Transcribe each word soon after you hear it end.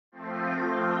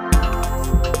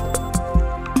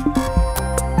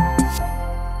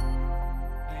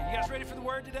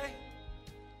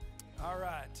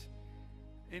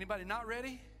Anybody not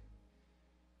ready?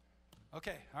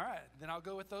 Okay, all right. Then I'll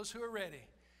go with those who are ready.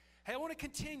 Hey, I want to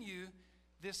continue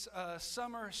this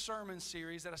summer sermon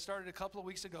series that I started a couple of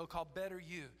weeks ago called Better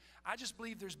You. I just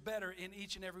believe there's better in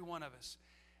each and every one of us.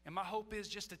 And my hope is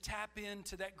just to tap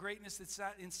into that greatness that's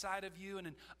inside of you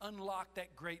and unlock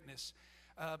that greatness.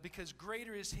 Because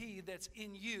greater is He that's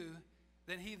in you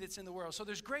than he that's in the world. So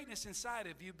there's greatness inside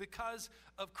of you because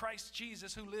of Christ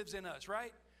Jesus who lives in us,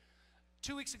 right?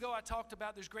 2 weeks ago I talked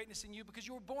about there's greatness in you because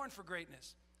you were born for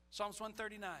greatness. Psalms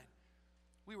 139.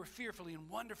 We were fearfully and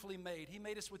wonderfully made. He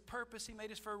made us with purpose. He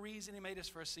made us for a reason. He made us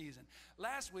for a season.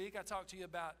 Last week I talked to you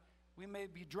about we may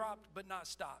be dropped but not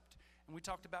stopped. And we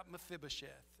talked about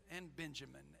Mephibosheth and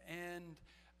Benjamin and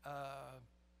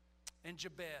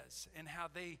Jabez and how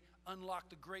they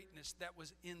unlocked the greatness that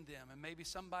was in them. And maybe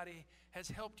somebody has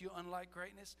helped you unlock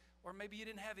greatness, or maybe you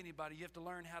didn't have anybody. You have to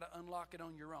learn how to unlock it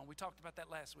on your own. We talked about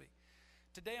that last week.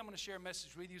 Today I'm going to share a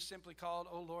message with you simply called,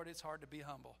 "Oh Lord, it's hard to be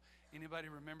humble." Anybody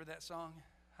remember that song?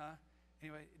 Huh?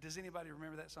 Anyway, does anybody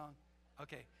remember that song?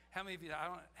 Okay. How many of you, I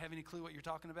don't have any clue what you're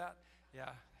talking about? Yeah.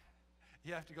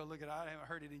 You have to go look at it. I haven't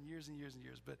heard it in years and years and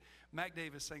years. But Mac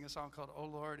Davis sang a song called, "Oh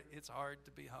Lord, it's hard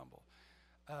to be humble."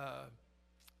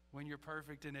 When you're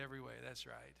perfect in every way, that's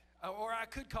right. Or I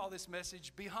could call this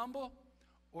message, "Be humble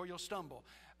or you'll stumble."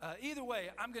 Either way,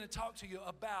 I'm going to talk to you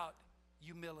about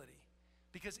humility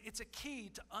because it's a key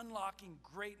to unlocking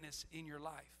greatness in your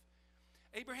life.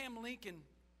 Abraham Lincoln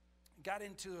got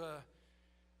into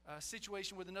a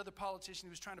situation with another politician. He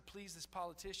was trying to please this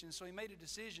politician, so he made a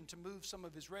decision to move some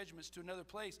of his regiments to another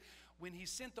place. When he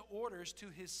sent the orders to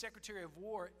his Secretary of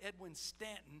War, Edwin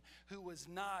Stanton, who was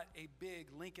not a big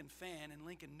Lincoln fan, and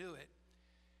Lincoln knew it,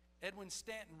 Edwin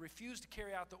Stanton refused to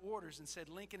carry out the orders and said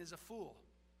Lincoln is a fool.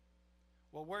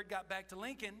 Well, word got back to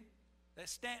Lincoln that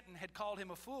Stanton had called him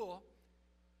a fool,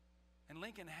 and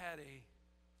Lincoln had a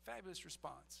fabulous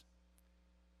response.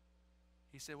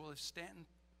 He said, well, if Stanton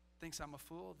thinks I'm a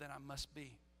fool, then I must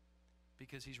be,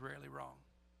 because he's rarely wrong.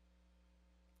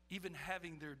 Even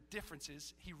having their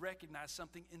differences, he recognized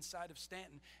something inside of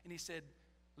Stanton, and he said,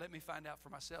 let me find out for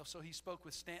myself. So he spoke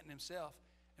with Stanton himself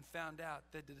and found out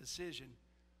that the decision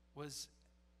was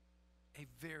a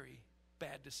very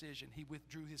bad decision. He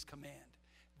withdrew his command.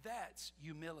 That's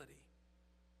humility.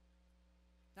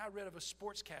 Now I read of a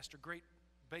sportscaster, great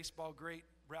baseball great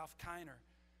Ralph Kiner,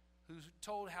 who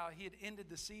told how he had ended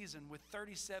the season with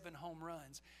 37 home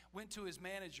runs, went to his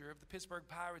manager of the Pittsburgh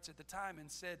Pirates at the time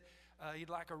and said he'd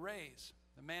like a raise.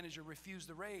 The manager refused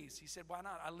the raise. He said, why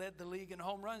not? I led the league in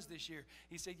home runs this year.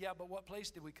 He said, yeah, but what place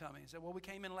did we come in? He said, well, we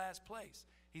came in last place.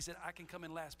 He said, I can come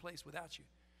in last place without you.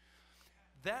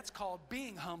 That's called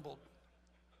being humbled,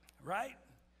 right?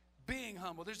 Being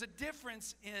humble. There's a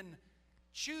difference in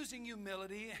choosing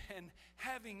humility and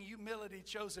having humility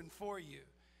chosen for you.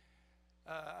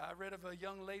 I read of a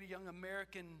young lady, young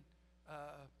American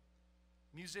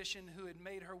musician who had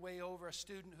made her way over, a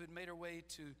student who had made her way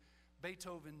to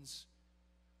Beethoven's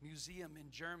museum in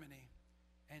Germany.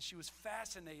 And she was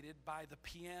fascinated by the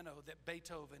piano that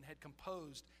Beethoven had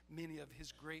composed many of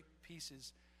his great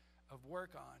pieces of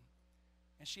work on.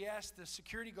 And she asked the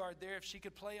security guard there if she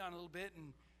could play on a little bit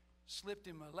and slipped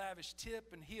him a lavish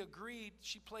tip, and he agreed.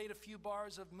 She played a few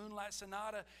bars of Moonlight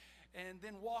Sonata. And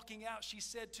then walking out, she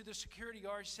said to the security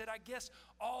guard, she said, I guess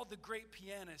all the great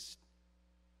pianists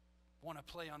want to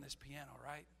play on this piano,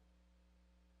 right?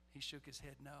 He shook his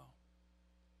head no.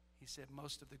 He said,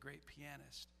 most of the great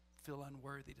pianists feel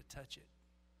unworthy to touch it.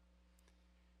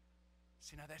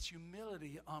 See, now that's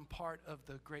humility on part of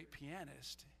the great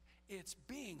pianist. It's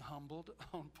being humbled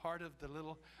on part of the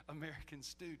little American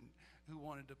student who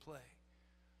wanted to play.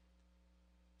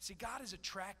 See, God is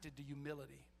attracted to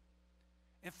humility.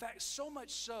 In fact, so much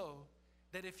so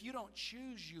that if you don't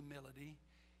choose humility,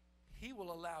 He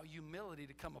will allow humility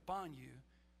to come upon you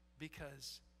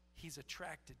because He's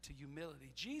attracted to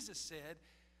humility. Jesus said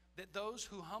that those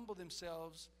who humble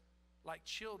themselves like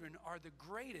children are the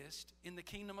greatest in the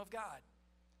kingdom of God.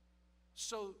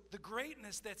 So the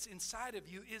greatness that's inside of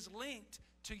you is linked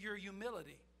to your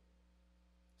humility.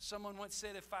 Someone once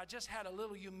said, if I just had a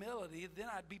little humility, then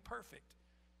I'd be perfect.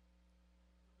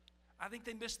 I think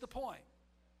they missed the point.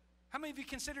 How many of you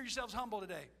consider yourselves humble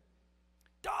today?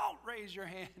 Don't raise your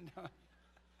hand.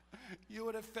 You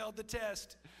would have failed the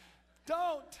test.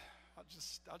 Don't.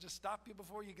 I'll just stop you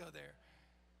before you go there.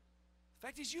 The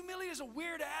fact is, humility is a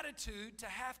weird attitude to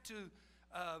have to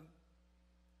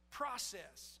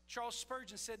process. Charles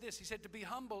Spurgeon said this. He said, to be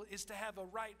humble is to have a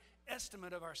right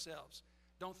estimate of ourselves.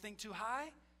 Don't think too high.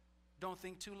 Don't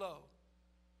think too low.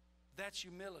 That's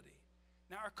humility.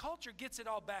 Now, our culture gets it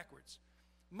all backwards.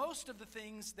 most of the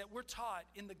things that we're taught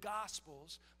in the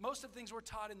Gospels, most of the things we're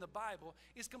taught in the Bible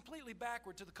is completely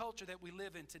backward to the culture that we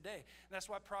live in today. And that's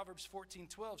why Proverbs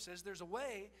 14:12 says there's a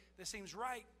way that seems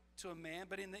right to a man,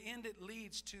 but in the end it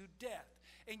leads to death.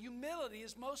 And humility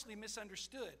is mostly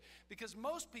misunderstood because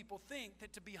most people think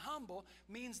that to be humble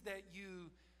means that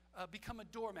you become a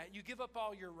doormat. You give up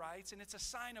all your rights, and it's a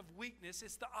sign of weakness.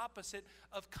 It's the opposite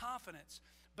of confidence.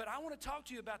 But I want to talk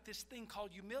to you about this thing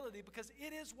called humility because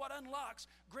it is what unlocks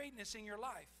greatness in your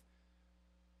life.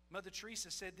 Mother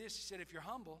Teresa said this. She said, if you're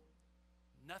humble,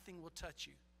 nothing will touch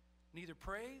you, neither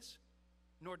praise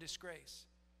nor disgrace,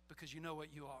 because you know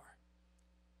what you are.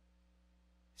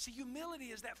 See, humility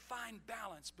is that fine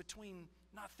balance between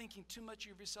not thinking too much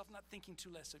of yourself, not thinking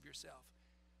too less of yourself.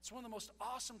 It's one of the most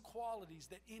awesome qualities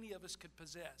that any of us could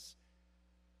possess.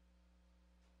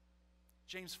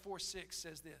 James 4:6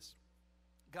 says this,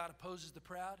 God opposes the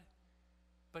proud,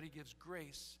 but he gives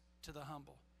grace to the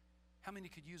humble. How many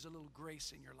could use a little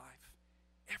grace in your life?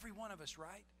 Every one of us,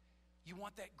 right? You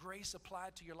want that grace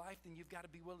applied to your life, then you've got to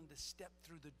be willing to step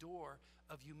through the door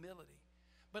of humility.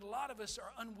 But a lot of us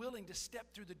are unwilling to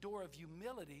step through the door of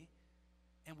humility,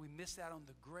 and we miss out on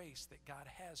the grace that God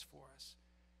has for us.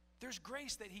 There's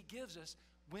grace that he gives us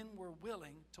when we're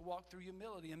willing to walk through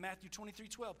humility. In Matthew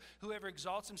 23:12, whoever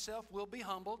exalts himself will be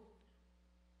humbled,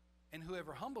 and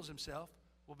whoever humbles himself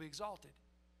will be exalted.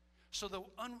 So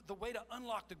the way to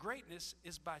unlock the greatness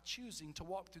is by choosing to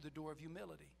walk through the door of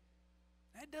humility.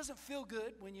 That doesn't feel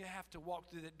good when you have to walk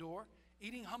through that door.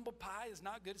 Eating humble pie is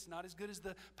not good. It's not as good as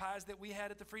the pies that we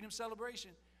had at the Freedom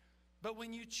Celebration. But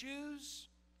when you choose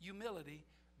humility,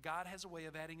 God has a way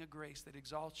of adding a grace that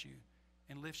exalts you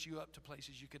and lifts you up to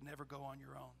places you could never go on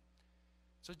your own.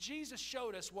 So Jesus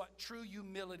showed us what true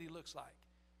humility looks like.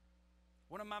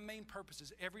 One of my main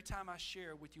purposes every time I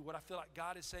share with you what I feel like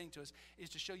God is saying to us is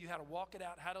to show you how to walk it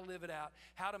out, how to live it out,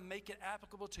 how to make it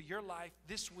applicable to your life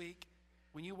this week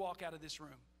when you walk out of this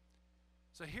room.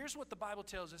 So here's what the Bible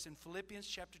tells us in Philippians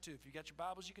chapter 2. If you got your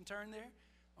Bibles, you can turn there.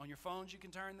 On your phones, you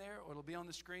can turn there, or it'll be on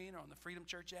the screen or on the Freedom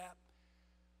Church app.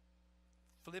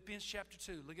 Philippians chapter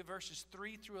 2. Look at verses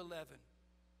 3 through 11.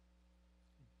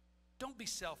 Don't be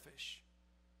selfish.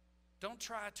 Don't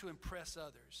try to impress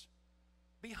others.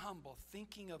 Be humble,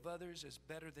 thinking of others as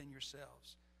better than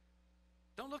yourselves.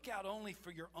 Don't look out only for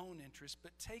your own interest,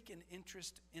 but take an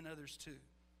interest in others too.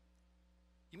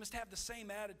 You must have the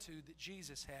same attitude that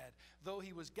Jesus had. Though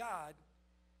he was God,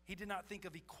 he did not think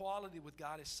of equality with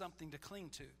God as something to cling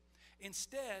to.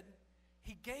 Instead,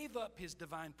 he gave up his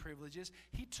divine privileges.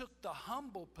 He took the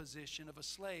humble position of a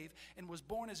slave and was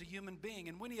born as a human being.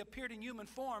 And when he appeared in human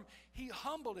form, he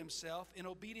humbled himself in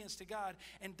obedience to God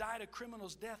and died a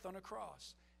criminal's death on a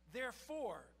cross.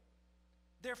 Therefore,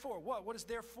 what? What is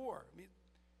therefore? I mean,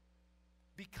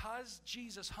 because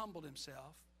Jesus humbled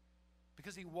himself,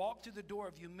 because he walked through the door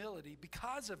of humility,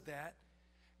 because of that,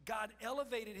 God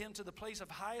elevated him to the place of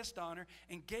highest honor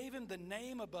and gave him the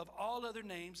name above all other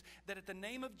names, that at the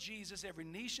name of Jesus every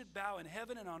knee should bow in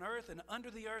heaven and on earth and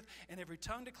under the earth, and every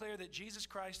tongue declare that Jesus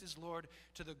Christ is Lord,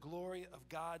 to the glory of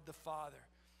God the Father.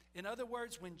 In other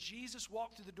words, when Jesus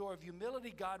walked through the door of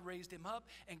humility, God raised him up,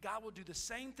 and God will do the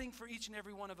same thing for each and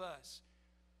every one of us.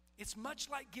 It's much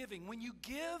like giving. When you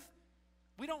give,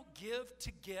 we don't give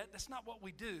to get. That's not what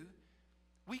we do.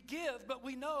 We give, but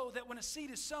we know that when a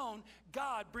seed is sown,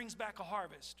 God brings back a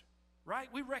harvest, right?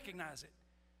 We recognize it.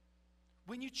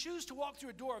 When you choose to walk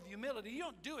through a door of humility, you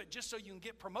don't do it just so you can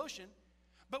get promotion.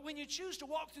 But when you choose to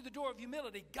walk through the door of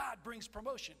humility, God brings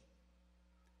promotion.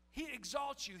 He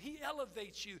exalts you. He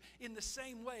elevates you in the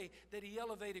same way that he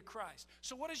elevated Christ.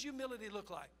 So what does humility look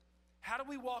like? How do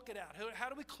we walk it out? How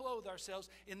do we clothe ourselves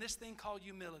in this thing called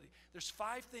humility? There's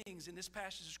 5 things in this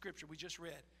passage of Scripture we just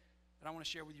read that I want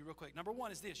to share with you real quick. Number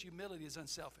 1 is this: humility is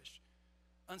unselfish.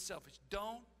 Unselfish.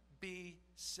 Don't be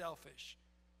selfish.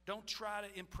 Don't try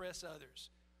to impress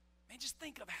others. Man, just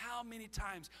think of how many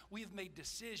times we have made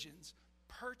decisions,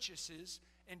 purchases,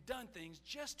 and done things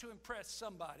just to impress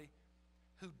somebody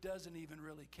who doesn't even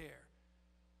really care.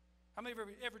 How many of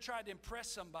you ever tried to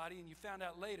impress somebody and you found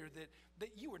out later that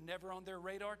you were never on their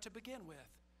radar to begin with?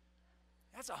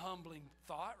 That's a humbling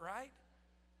thought, right?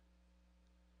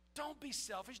 Don't be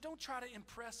selfish. Don't try to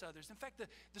impress others. In fact,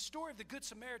 the story of the Good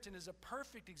Samaritan is a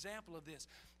perfect example of this.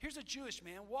 Here's a Jewish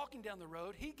man walking down the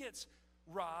road. He gets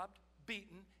robbed,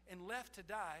 beaten, and left to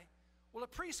die. Well, a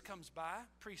priest comes by.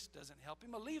 Priest doesn't help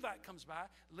him. A Levite comes by.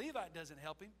 Levite doesn't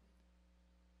help him.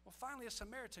 Well, finally, a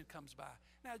Samaritan comes by.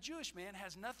 Now, a Jewish man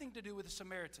has nothing to do with the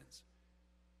Samaritans.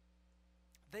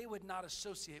 They would not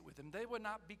associate with them. They would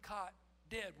not be caught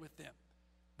dead with them.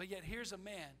 But yet, here's a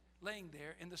man laying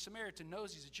there, and the Samaritan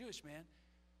knows he's a Jewish man,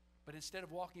 But instead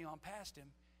of walking on past him,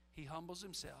 he humbles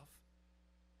himself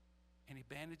and he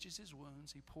bandages his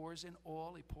wounds. He pours in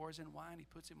oil, he pours in wine, he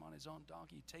puts him on his own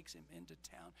donkey, he takes him into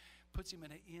town, puts him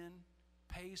in an inn,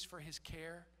 pays for his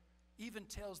care, even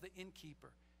tells the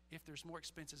innkeeper, if there's more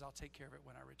expenses, I'll take care of it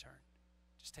when I return.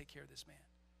 Just take care of this man.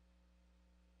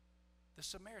 The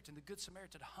Samaritan, the Good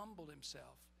Samaritan, humbled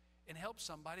himself and helped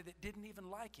somebody that didn't even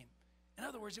like him. In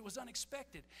other words, it was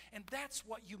unexpected. And that's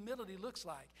what humility looks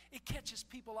like. It catches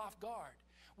people off guard.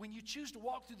 When you choose to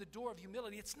walk through the door of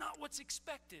humility, it's not what's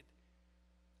expected.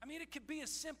 I mean, it could be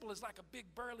as simple as like a big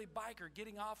burly biker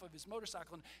getting off of his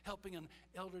motorcycle and helping an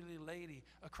elderly lady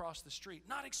across the street.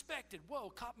 Not expected. Whoa,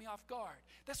 caught me off guard.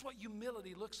 That's what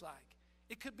humility looks like.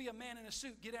 It could be a man in a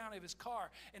suit get out of his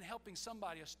car and helping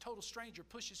somebody, a total stranger,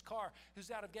 push his car who's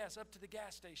out of gas up to the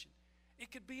gas station.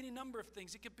 It could be any number of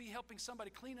things. It could be helping somebody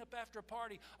clean up after a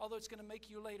party, although it's going to make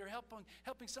you late, or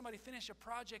helping somebody finish a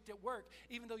project at work,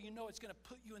 even though you know it's going to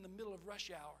put you in the middle of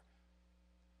rush hour.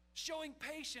 Showing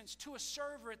patience to a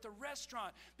server at the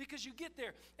restaurant because you get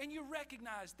there and you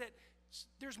recognize that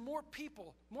there's more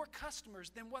people, more customers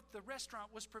than what the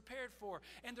restaurant was prepared for,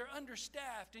 and they're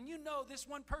understaffed, and you know this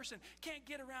one person can't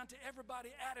get around to everybody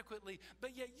adequately,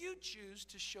 but yet you choose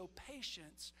to show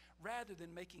patience rather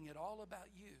than making it all about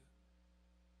you.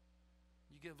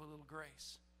 You give a little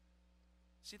grace.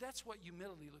 See, that's what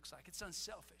humility looks like. It's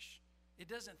unselfish. It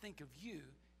doesn't think of you,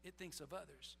 it thinks of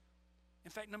others.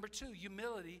 In fact, number 2,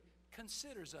 humility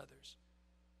considers others.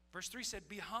 Verse 3 said,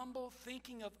 be humble,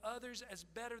 thinking of others as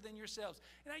better than yourselves.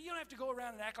 Now, you don't have to go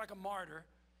around and act like a martyr,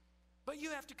 but you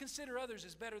have to consider others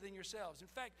as better than yourselves. In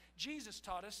fact, Jesus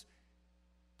taught us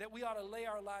that we ought to lay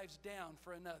our lives down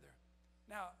for another.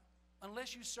 Now,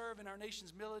 unless you serve in our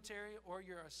nation's military or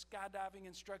you're a skydiving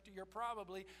instructor, you're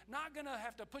probably not going to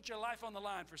have to put your life on the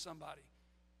line for somebody.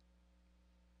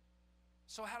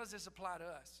 So how does this apply to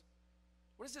us?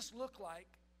 What does this look like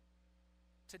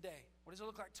today? What does it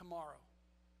look like tomorrow?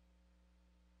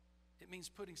 It means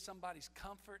putting somebody's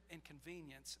comfort and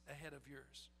convenience ahead of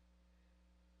yours.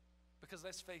 Because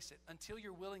let's face it, until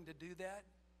you're willing to do that,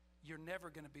 you're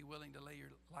never going to be willing to lay your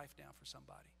life down for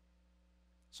somebody.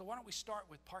 So why don't we start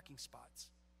with parking spots?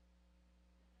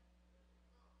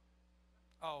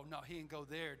 Oh, no, he didn't go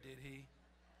there, did he?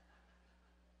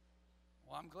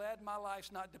 Well, I'm glad my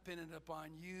life's not dependent upon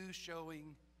you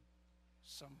showing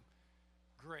some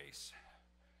grace.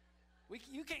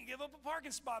 You can't give up a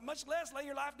parking spot, much less lay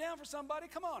your life down for somebody.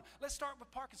 Come on, let's start with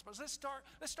parking spots. Let's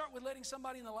start with letting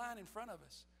somebody in the line in front of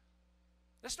us.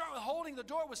 Let's start with holding the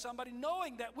door with somebody,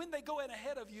 knowing that when they go in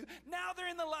ahead of you, now they're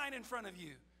in the line in front of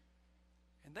you.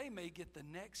 And they may get the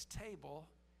next table,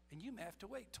 and you may have to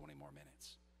wait 20 more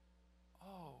minutes.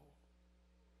 Oh.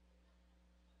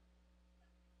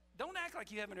 Don't act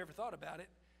like you haven't ever thought about it.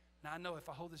 Now, I know if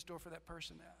I hold this door for that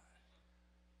person,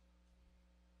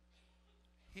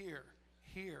 here.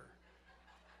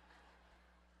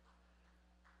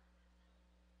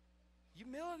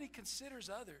 Humility considers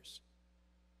others.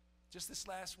 Just this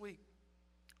last week,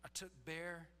 I took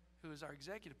Bear, who is our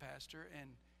executive pastor, and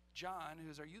John, who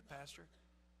is our youth pastor,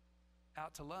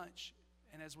 out to lunch.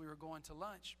 And as we were going to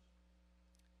lunch,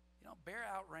 Bear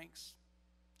outranks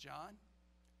John,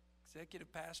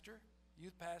 executive pastor,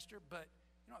 youth pastor, but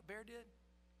you know what Bear did?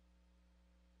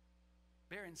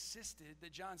 Bear insisted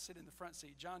that John sit in the front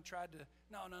seat. John tried to,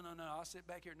 no, I'll sit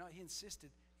back here. No, he insisted.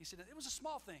 He said, it was a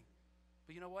small thing.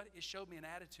 But you know what? It showed me an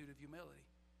attitude of humility,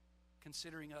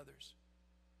 considering others,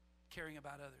 caring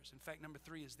about others. In fact, number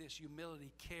 3 is this: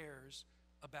 humility cares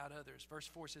about others. Verse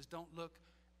 4 says, don't look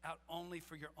out only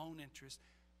for your own interest,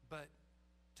 but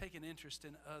take an interest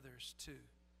in others too.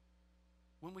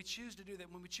 When we choose to do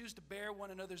that, when we choose to bear one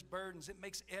another's burdens, it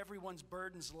makes everyone's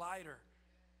burdens lighter.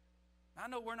 I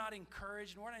know we're not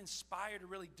encouraged and we're not inspired to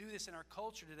really do this in our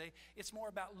culture today. It's more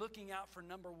about looking out for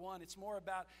number 1. It's more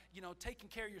about, taking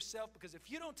care of yourself, because if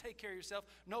you don't take care of yourself,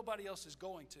 nobody else is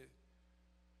going to. I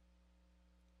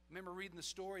remember reading the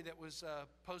story that was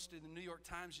posted in the New York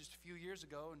Times just a few years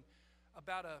ago, and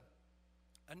about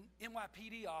an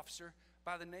NYPD officer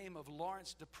by the name of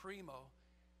Lawrence DePrimo.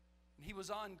 And he was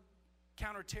on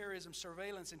counterterrorism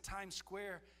surveillance in Times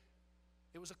Square.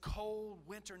 It was a cold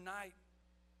winter night.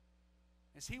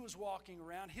 As he was walking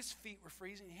around, his feet were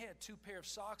freezing. He had 2 pairs of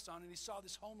socks on, and he saw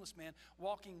this homeless man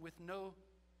walking with no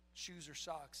shoes or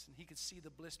socks, and he could see the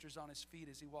blisters on his feet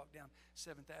as he walked down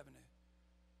 7th Avenue.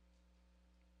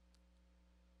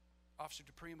 Officer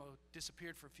DePrimo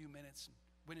disappeared for a few minutes and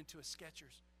went into a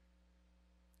Skechers,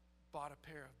 bought a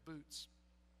pair of boots,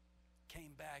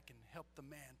 came back and helped the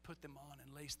man put them on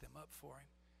and laced them up for him.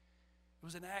 It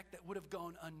was an act that would have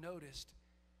gone unnoticed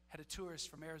had a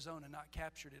tourist from Arizona not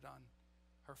captured it on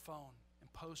her phone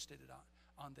and posted it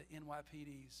on the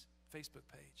NYPD's Facebook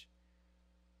page.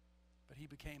 But he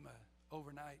became an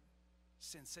overnight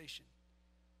sensation.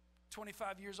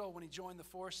 25 years old when he joined the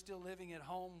force, still living at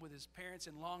home with his parents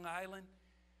in Long Island.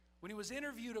 When he was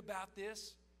interviewed about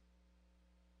this,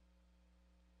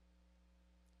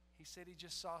 he said he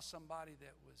just saw somebody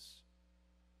that was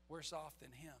worse off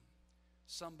than him,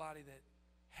 somebody that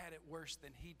had it worse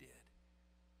than he did.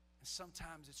 And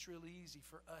sometimes it's really easy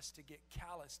for us to get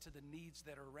callous to the needs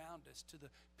that are around us, to the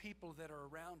people that are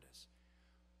around us.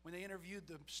 When they interviewed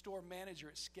the store manager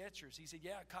at Skechers, he said,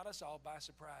 yeah, it caught us all by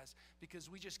surprise because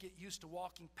we just get used to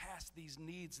walking past these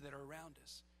needs that are around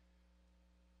us.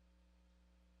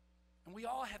 And we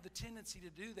all have the tendency to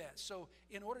do that. So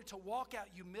in order to walk out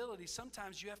humility,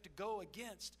 sometimes you have to go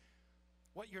against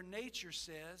what your nature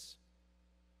says,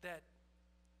 that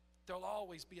there'll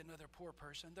always be another poor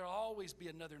person. There'll always be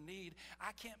another need.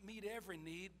 I can't meet every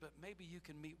need, but maybe you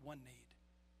can meet one need.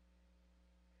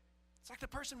 It's like the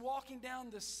person walking down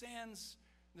the sands,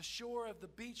 the shore of the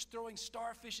beach, throwing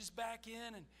starfishes back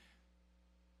in, and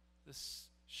the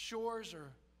shores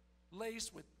are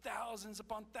laced with thousands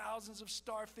upon thousands of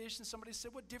starfish. And somebody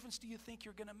said, what difference do you think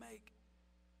you're going to make?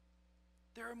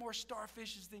 There are more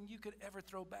starfishes than you could ever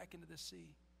throw back into the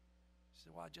sea. He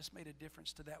said, well, I just made a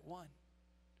difference to that one.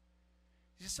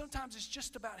 He said, sometimes it's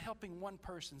just about helping one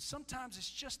person. Sometimes it's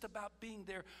just about being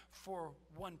there for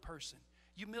one person.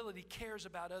 Humility cares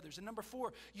about others. And number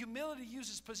 4, humility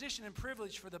uses position and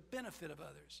privilege for the benefit of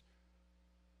others.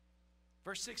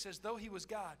 Verse 6 says, though he was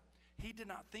God, he did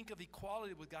not think of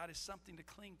equality with God as something to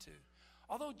cling to.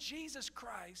 Although Jesus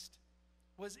Christ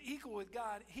was equal with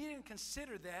God, he didn't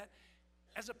consider that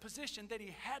as a position that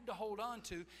he had to hold on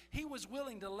to. He was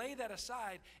willing to lay that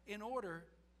aside in order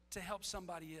to help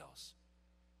somebody else.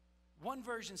 One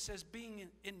version says, being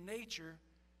in nature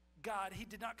God, he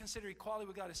did not consider equality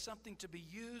with God as something to be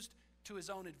used to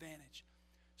his own advantage.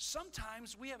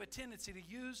 Sometimes we have a tendency to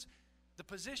use the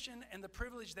position and the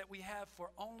privilege that we have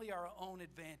for only our own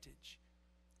advantage.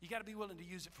 You got to be willing to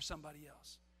use it for somebody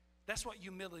else. That's what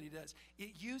humility does.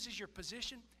 It uses your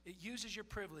position, it uses your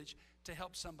privilege to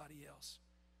help somebody else.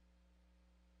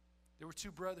 There were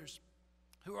 2 brothers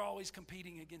who were always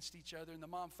competing against each other, and the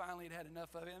mom finally had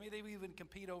enough of it. I mean, they would even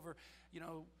compete over,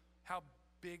 how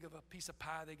big of a piece of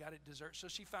pie they got at dessert. So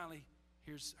she finally,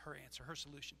 here's her answer, her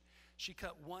solution. She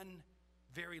cut one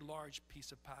very large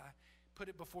piece of pie, put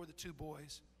it before the 2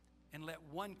 boys, and let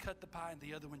one cut the pie and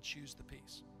the other one choose the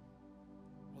piece.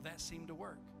 Well, that seemed to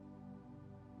work.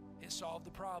 It solved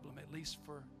the problem, at least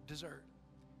for dessert.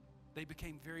 They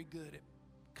became very good at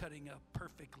cutting a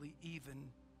perfectly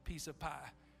even piece of pie.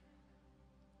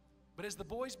 But as the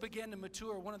boys began to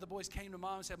mature, one of the boys came to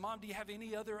Mom and said, Mom, do you have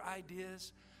any other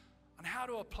ideas on how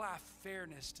to apply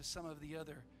fairness to some of the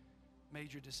other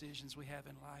major decisions we have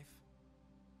in life?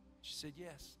 She said,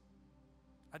 yes,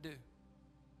 I do.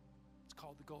 It's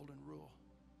called the Golden Rule.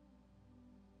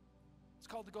 It's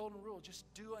called the Golden Rule. Just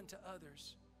do unto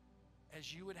others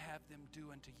as you would have them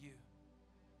do unto you.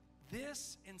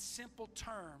 This, in simple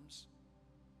terms,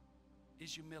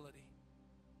 is humility.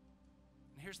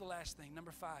 And here's the last thing,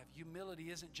 number 5.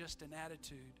 Humility isn't just an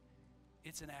attitude,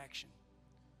 it's an action.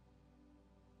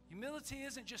 Humility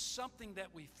isn't just something that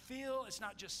we feel. It's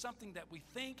not just something that we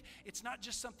think. It's not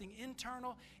just something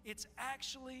internal. It's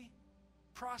actually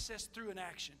processed through an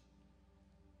action.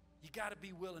 You got to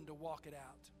be willing to walk it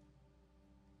out.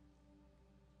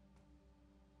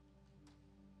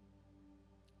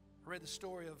 I read the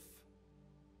story of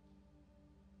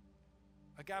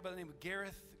a guy by the name of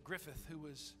Gareth Griffith who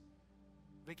was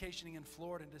vacationing in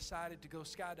Florida and decided to go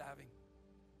skydiving.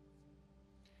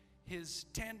 His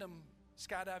tandem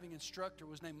skydiving instructor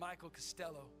was named Michael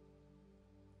Costello.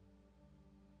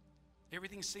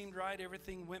 Everything seemed right.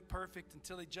 Everything went perfect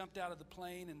until he jumped out of the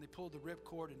plane and they pulled the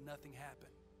ripcord and nothing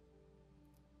happened.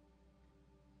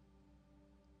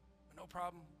 But no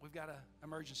problem. We've got an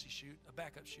emergency chute, a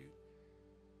backup chute.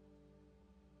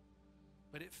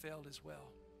 But it failed as well.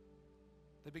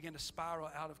 They began to spiral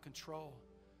out of control.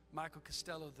 Michael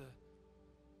Costello, the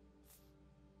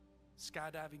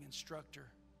skydiving instructor,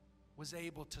 was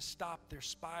able to stop their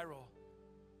spiral.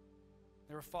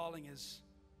 They were falling as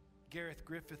Gareth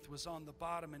Griffith was on the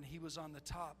bottom and he was on the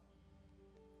top.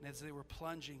 And as they were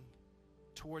plunging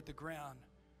toward the ground,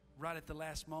 right at the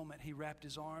last moment, he wrapped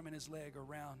his arm and his leg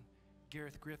around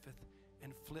Gareth Griffith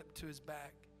and flipped to his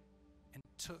back and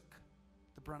took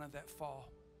the brunt of that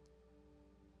fall.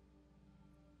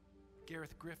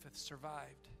 Gareth Griffith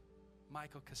survived.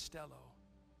 Michael Costello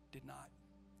did not.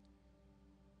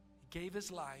 He gave his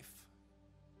life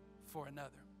for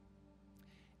another.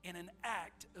 In an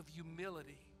act of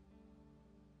humility,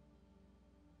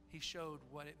 He showed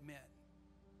what it meant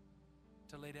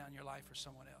to lay down your life for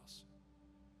someone else.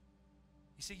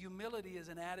 You see, humility is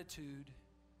an attitude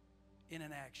in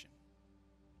an action.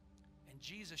 And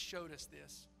Jesus showed us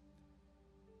this.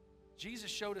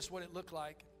 Jesus showed us what it looked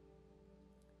like.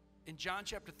 In John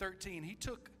chapter 13, he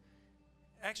took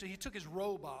his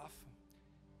robe off.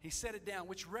 He set it down,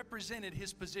 which represented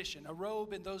his position. A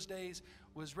robe in those days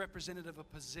was representative of a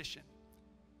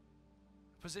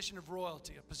position of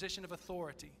royalty, a position of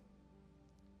authority.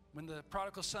 When the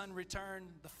prodigal son returned,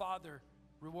 the father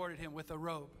rewarded him with a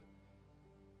robe.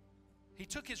 He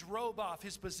took his robe off,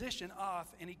 his position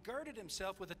off, and he girded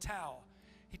himself with a towel.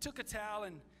 He took a towel,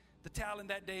 and the towel in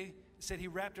that day said he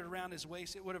wrapped it around his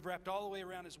waist. It would have wrapped all the way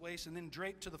around his waist and then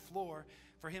draped to the floor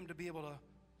for him to be able to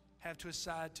have to his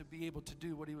side to be able to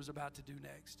do what he was about to do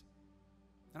next.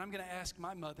 And I'm going to ask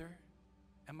my mother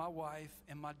and my wife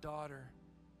and my daughter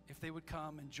if they would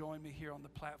come and join me here on the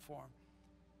platform.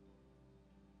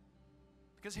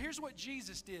 Because here's what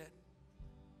Jesus did.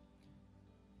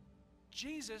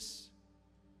 Jesus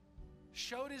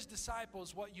showed his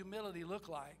disciples what humility looked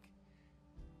like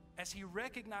as he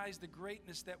recognized the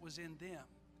greatness that was in them.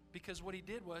 Because what he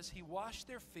did was he washed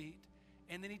their feet,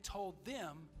 and then he told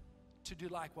them to do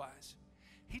likewise.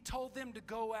 He told them to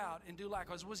go out and do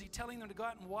likewise. Was he telling them to go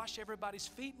out and wash everybody's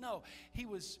feet? No. He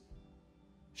was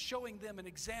showing them an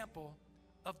example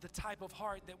of the type of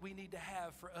heart that we need to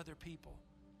have for other people.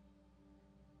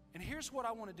 And here's what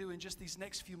I want to do in just these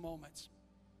next few moments.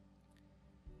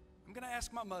 I'm going to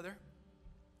ask my mother,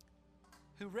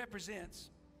 who represents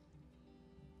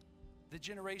the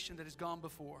generation that has gone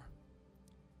before.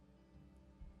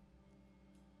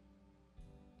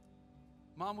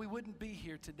 Mom, we wouldn't be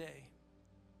here today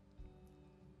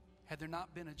had there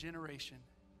not been a generation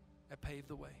that paved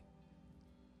the way.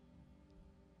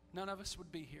 None of us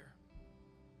would be here.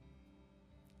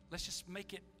 Let's just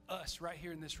make it us right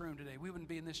here in this room today. We wouldn't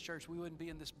be in this church. We wouldn't be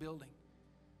in this building.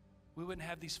 We wouldn't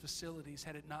have these facilities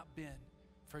had it not been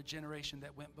for a generation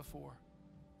that went before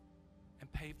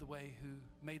and paved the way, who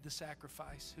made the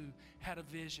sacrifice, who had a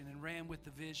vision and ran with the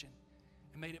vision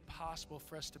and made it possible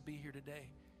for us to be here today.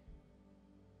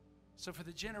 So for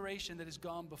the generation that has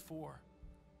gone before,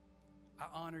 I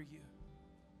honor you.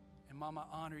 And Mom, I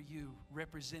honor you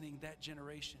representing that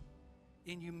generation.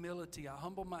 In humility, I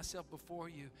humble myself before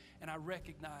you, and I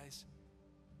recognize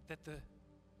that the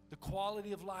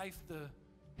quality of life, the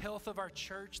health of our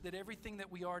church, that everything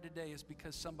that we are today is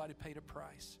because somebody paid a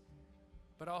price.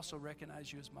 But also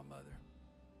recognize you as my mother.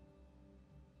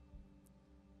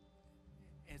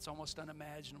 It's almost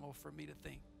unimaginable for me to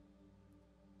think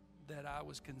that I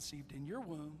was conceived in your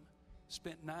womb,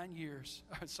 spent 9 years,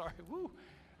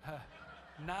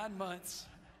 9 months.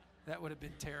 That would have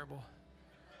been terrible.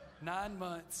 9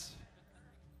 months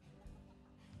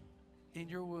in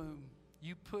your womb.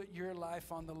 You put your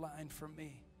life on the line for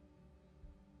me.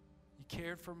 You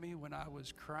cared for me when I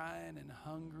was crying and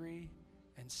hungry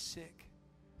and sick.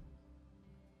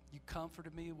 You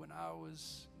comforted me when I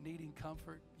was needing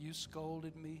comfort. You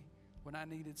scolded me when I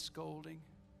needed scolding.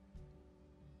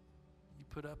 You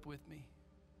put up with me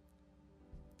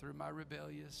through my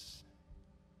rebellious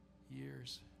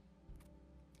years.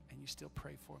 And you still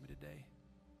pray for me today.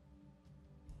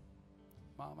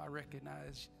 Mom, I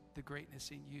recognize the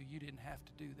greatness in you. You didn't have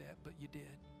to do that, but you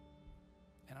did.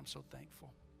 And I'm so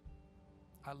thankful.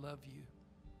 I love you.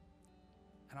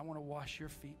 And I want to wash your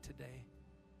feet today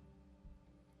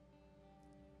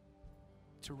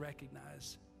to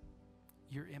recognize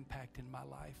your impact in my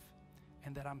life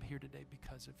and that I'm here today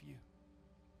because of you.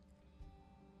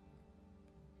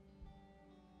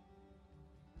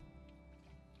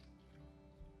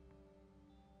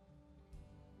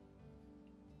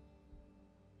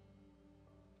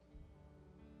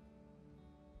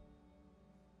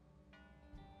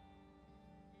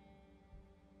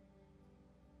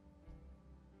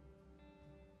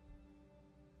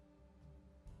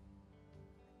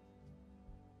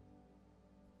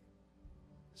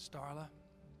 Starla,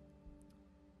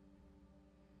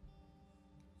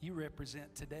 you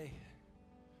represent today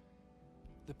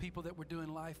the people that we're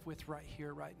doing life with right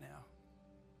here, right now.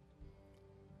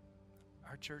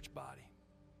 Our church body.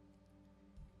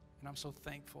 And I'm so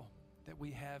thankful that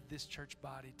we have this church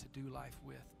body to do life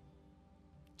with,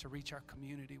 to reach our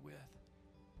community with,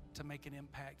 to make an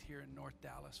impact here in North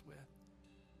Dallas with.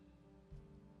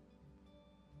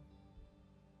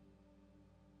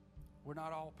 We're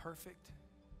not all perfect.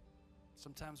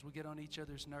 Sometimes we get on each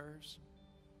other's nerves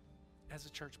as a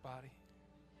church body.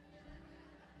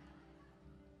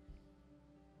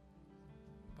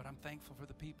 But I'm thankful for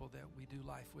the people that we do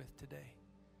life with today.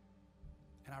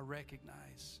 And I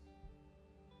recognize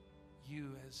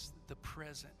you as the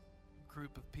present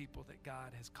group of people that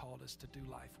God has called us to do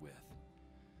life with.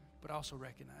 But I also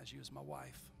recognize you as my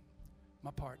wife,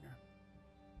 my partner,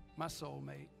 my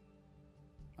soulmate,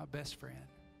 my best friend.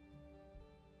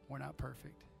 We're not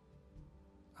perfect.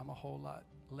 I'm a whole lot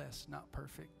less not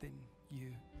perfect than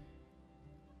you.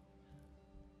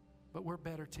 But we're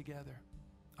better together.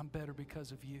 I'm better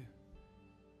because of you.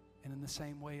 And in the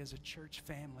same way as a church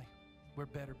family, we're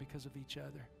better because of each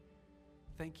other.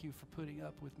 Thank you for putting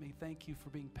up with me. Thank you for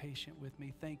being patient with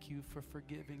me. Thank you for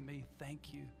forgiving me.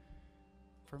 Thank you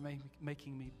for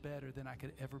making me better than I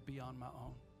could ever be on my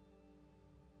own.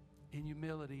 In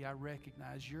humility, I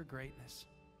recognize your greatness,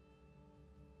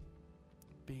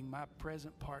 being my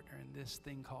present partner in this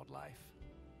thing called life.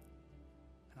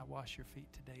 And I wash your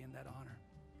feet today in that honor.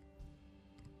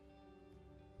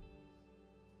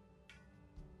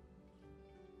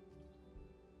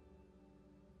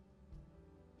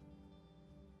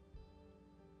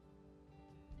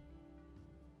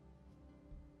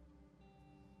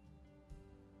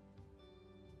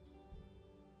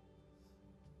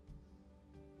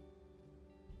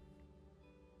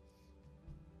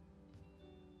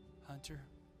 Hunter,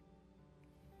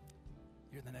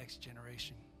 you're the next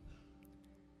generation.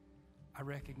 I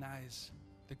recognize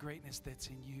the greatness that's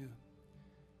in you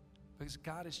because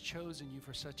God has chosen you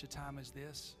for such a time as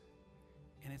this,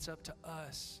 and it's up to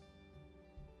us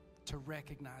to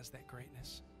recognize that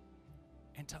greatness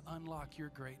and to unlock your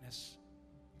greatness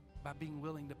by being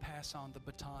willing to pass on the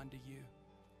baton to you.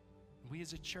 We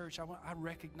as a church, I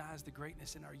recognize the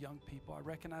greatness in our young people. I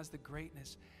recognize the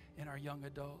greatness in our young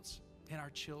adults, in our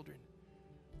children.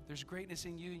 There's greatness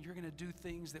in you, and you're going to do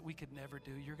things that we could never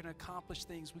do. You're going to accomplish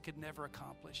things we could never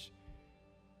accomplish.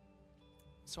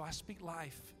 So I speak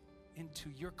life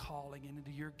into your calling and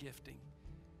into your gifting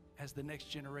as the next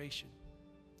generation.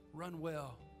 Run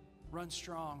well, run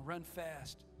strong, run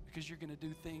fast, because you're going to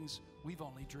do things we've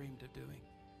only dreamed of doing.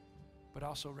 But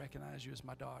also recognize you as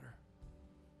my daughter,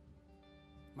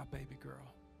 my baby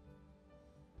girl.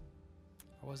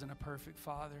 I wasn't a perfect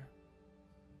father.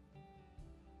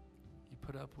 You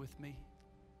put up with me.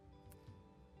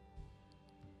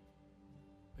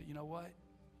 But you know what?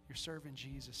 You're serving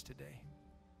Jesus today.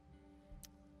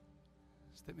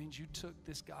 So that means you took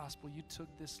this gospel, you took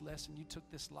this lesson, you took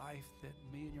this life that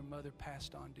me and your mother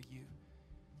passed on to you.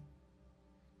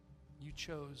 You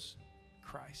chose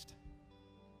Christ.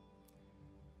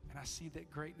 And I see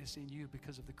that greatness in you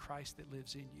because of the Christ that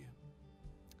lives in you.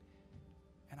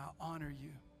 And I honor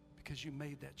you because you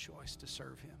made that choice to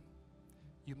serve him.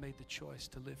 You made the choice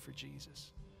to live for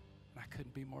Jesus. And I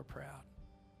couldn't be more proud.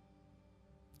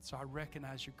 So I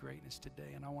recognize your greatness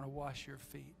today, and I want to wash your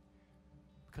feet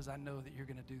because I know that you're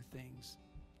going to do things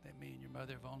that me and your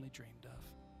mother have only dreamed of.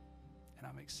 And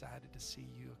I'm excited to see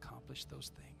you accomplish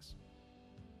those things.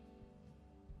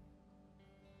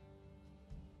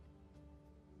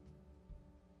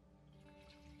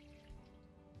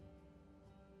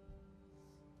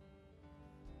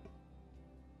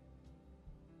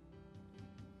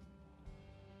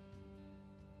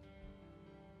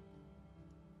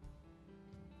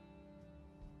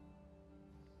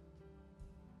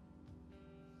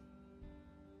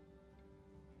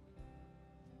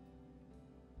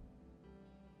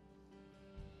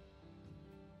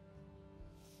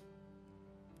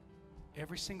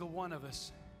 Every single one of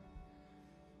us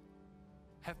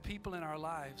have people in our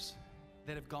lives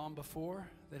that have gone before,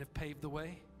 that have paved the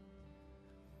way.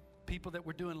 People that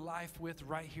we're doing life with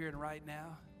right here and right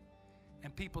now.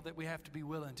 And people that we have to be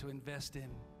willing to invest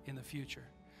in the future.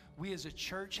 We as a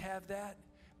church have that,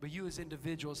 but you as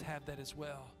individuals have that as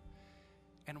well.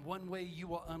 And one way you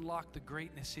will unlock the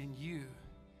greatness in you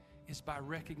is by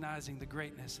recognizing the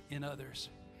greatness in others.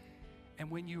 And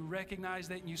when you recognize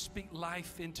that and you speak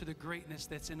life into the greatness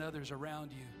that's in others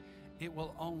around you, it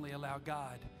will only allow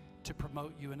God to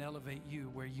promote you and elevate you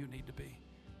where you need to be.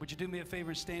 Would you do me a favor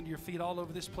and stand to your feet all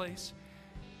over this place?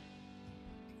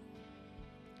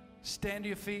 Stand to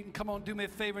your feet and come on, do me a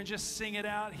favor and just sing it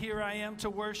out. Here I am to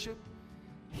worship.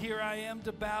 Here I am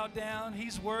to bow down.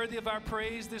 He's worthy of our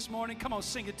praise this morning. Come on,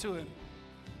 sing it to him.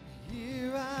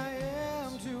 Here I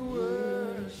am to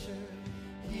worship.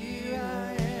 Here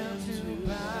I am to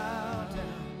bow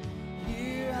down.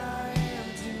 Here I am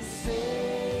to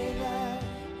say that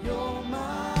you're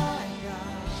my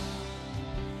God.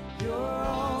 You're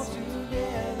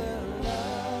altogether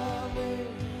lovely,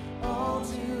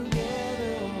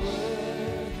 altogether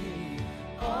worthy,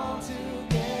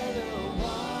 altogether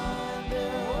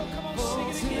wonderful. Come on, sing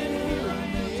it again. Here I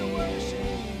am to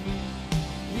worship.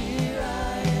 Here I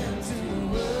am to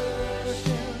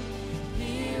worship.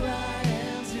 Here I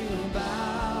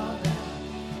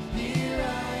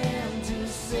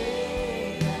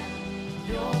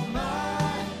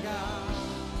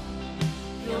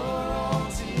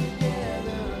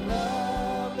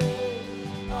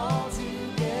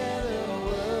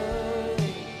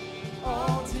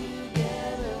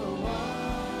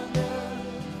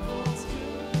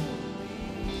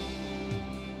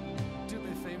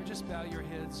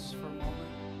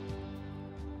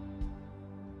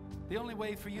The only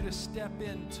way for you to step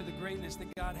into the greatness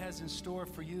that God has in store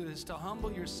for you is to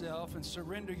humble yourself and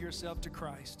surrender yourself to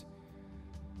Christ.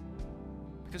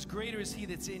 Because greater is He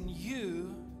that's in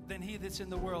you than he that's in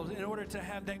the world. In order to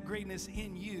have that greatness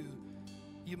in you,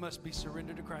 you must be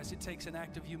surrendered to Christ. It takes an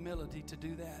act of humility to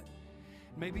do that.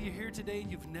 Maybe you're here today and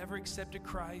you've never accepted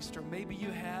Christ, or maybe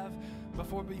you have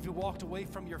before, but you've walked away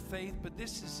from your faith. But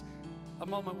this is a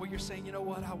moment where you're saying, you know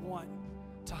what, I want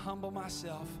to humble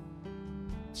myself,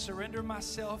 surrender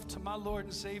myself to my Lord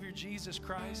and Savior Jesus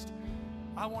Christ.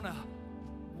 I want to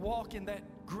walk in that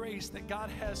grace that God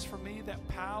has for me, that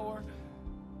power,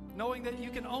 knowing that you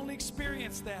can only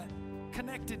experience that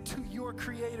connected to your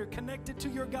Creator, connected to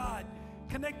your God,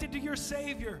 connected to your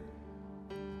Savior.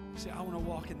 You say, I want to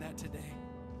walk in that today.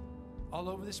 All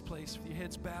over this place, with your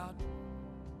heads bowed,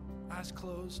 eyes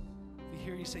closed. If you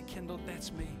hear, you say, Kendall,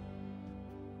 that's me.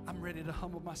 I'm ready to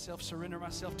humble myself, surrender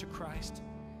myself to Christ.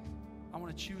 I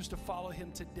want to choose to follow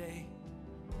Him today.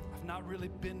 I've not really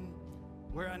been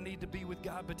where I need to be with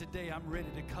God, but today I'm ready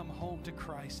to come home to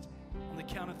Christ. On the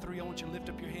count of 3, I want you to lift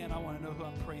up your hand. I want to know who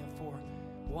I'm praying for.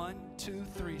 1, 2,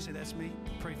 3. Say, that's me.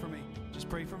 Pray for me. Just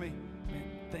pray for me. Man,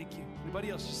 thank you. Anybody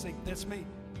else? Just say, that's me.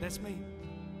 That's me.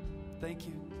 Thank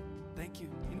you. Thank you.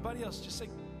 Anybody else? Just say,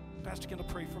 Pastor Kendall,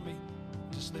 pray for me.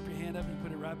 Just slip your hand up and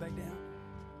put it right back down.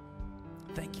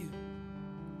 Thank you.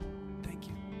 Thank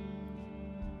you.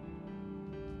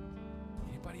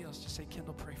 Anybody else? Just say,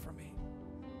 Kendall, pray for me.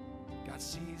 God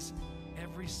sees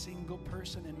every single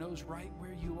person and knows right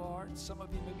where you are. And some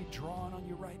of you may be drawing on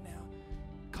you right now,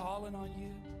 calling on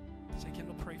you. Say,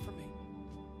 Kendall, pray for me.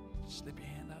 Just slip your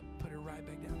hand up, put it right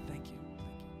back down. Thank you.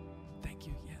 Thank you. Thank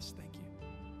you. Yes, thank you.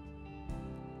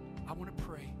 I want to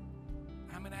pray.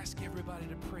 I'm going to ask everybody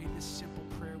to pray this simple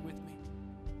prayer with me.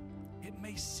 It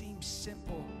may seem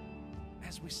simple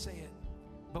as we say it,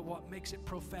 but what makes it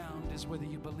profound is whether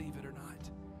you believe it or not.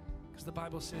 Because the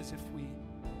Bible says if we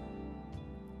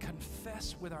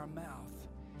confess with our mouth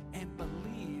and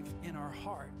believe in our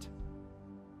heart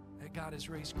that God has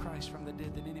raised Christ from the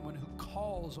dead, then anyone who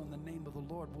calls on the name of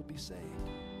the Lord will be saved.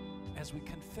 As we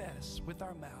confess with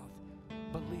our mouth,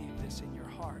 believe this in your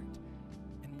heart,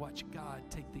 and watch God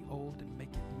take the old and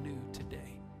make it new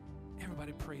today.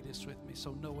 Everybody pray this with me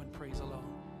so no one prays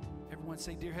alone. Everyone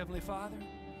say, Dear Heavenly Father,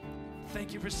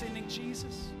 thank you for sending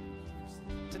Jesus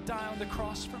to die on the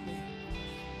cross for me.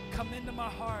 Come into my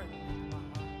heart.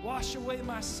 Wash away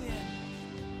my sin.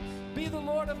 Be the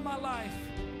Lord of my life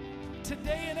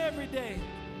today and every day.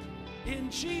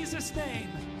 In Jesus' name,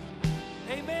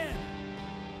 amen.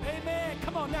 Amen.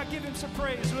 Come on, now give Him some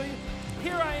praise, will you?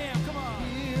 Here I am. Come on.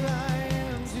 Here I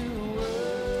am to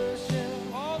worship.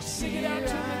 Oh, sing it out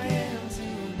to Him again.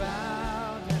 To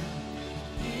bow down.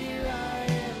 Here I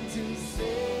am to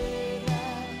say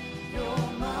that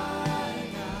you're my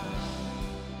God.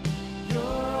 You're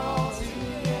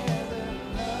altogether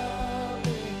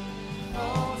lovely,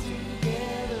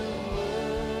 altogether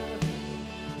worthy,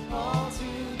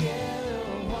 altogether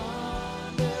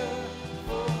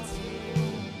wonderful to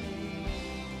me.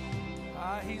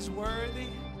 He's worthy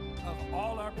of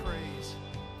all our praise.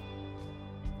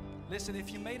 Listen,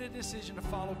 if you made a decision to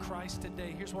follow Christ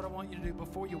today, here's what I want you to do.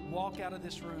 Before you walk out of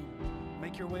this room,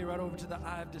 make your way right over to the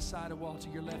I've decided wall to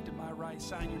your left and my right.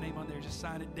 Sign your name on there. Just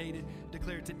sign it, date it.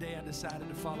 Declare today I decided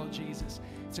to follow Jesus.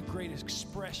 It's a great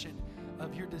expression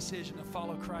of your decision to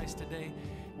follow Christ today.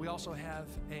 We also have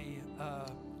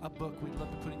a book we'd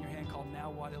love to put in your hand called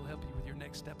Now What. It'll help you with your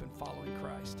next step in following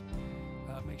Christ.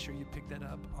 Make sure you pick that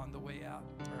up on the way out,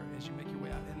 or as you make your way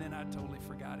out. And then I totally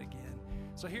forgot again.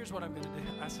 So here's what I'm going to do.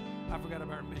 I forgot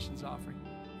about our missions offering.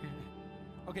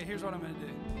 Okay, here's what I'm going to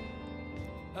do.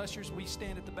 Ushers, we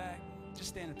stand at the back. Just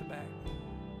stand at the back.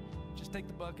 Just take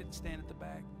the bucket and stand at the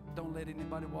back. Don't let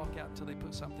anybody walk out until they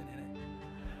put something in it.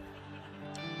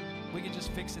 We can just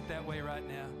fix it that way right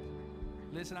now.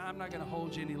 Listen, I'm not going to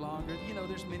hold you any longer. You know,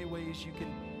 there's many ways you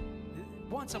can.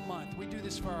 Once a month, we do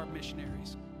this for our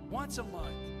missionaries. Once a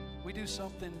month, we do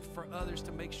something for others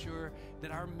to make sure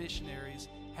that our missionaries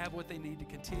have what they need to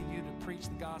continue to preach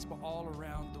the gospel all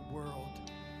around the world.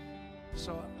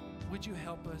 So would you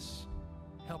help us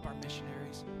help our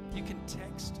missionaries? You can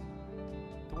text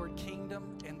the word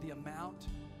kingdom and the amount.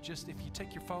 Just if you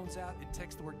take your phones out and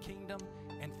text the word kingdom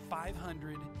and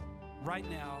 500 right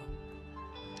now.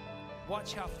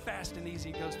 Watch how fast and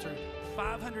easy it goes through.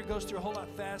 500 goes through a whole lot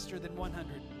faster than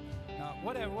 100. No,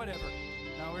 whatever.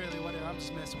 No, really, whatever. I'm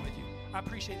just messing with you. I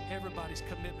appreciate everybody's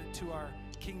commitment to our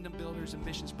Kingdom Builders and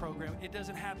Missions program. It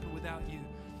doesn't happen without you.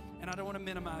 And I don't want to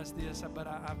minimize this, but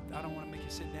I don't want to make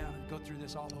you sit down and go through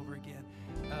this all over again.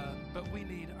 but we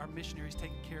need our missionaries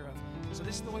taken care of. So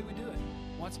this is the way we do it.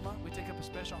 Once a month, we take up a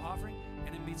special offering,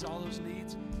 and it meets all those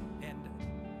needs. And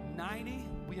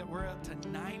we're up to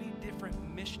 90 different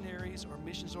missionaries or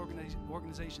missions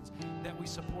organizations that we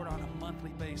support on a monthly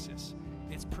basis.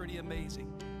 It's pretty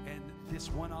amazing. And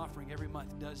this one offering every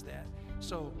month does that.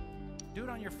 So do it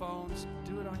on your phones.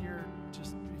 Do it on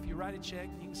if you write a check,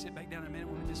 you can sit back down in a minute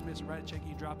when we dismiss and write a check, and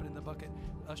you drop it in the bucket.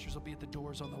 Ushers will be at the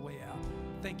doors on the way out.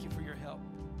 Thank you for your help.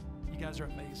 You guys are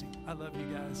amazing. I love you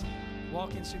guys.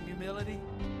 Walk in some humility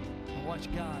and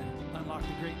watch God unlock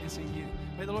the greatness in you.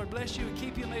 May the Lord bless you and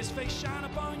keep you. May His face shine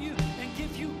upon you and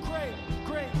give you great,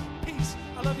 great peace.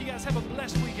 I love you guys. Have a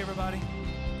blessed week, everybody.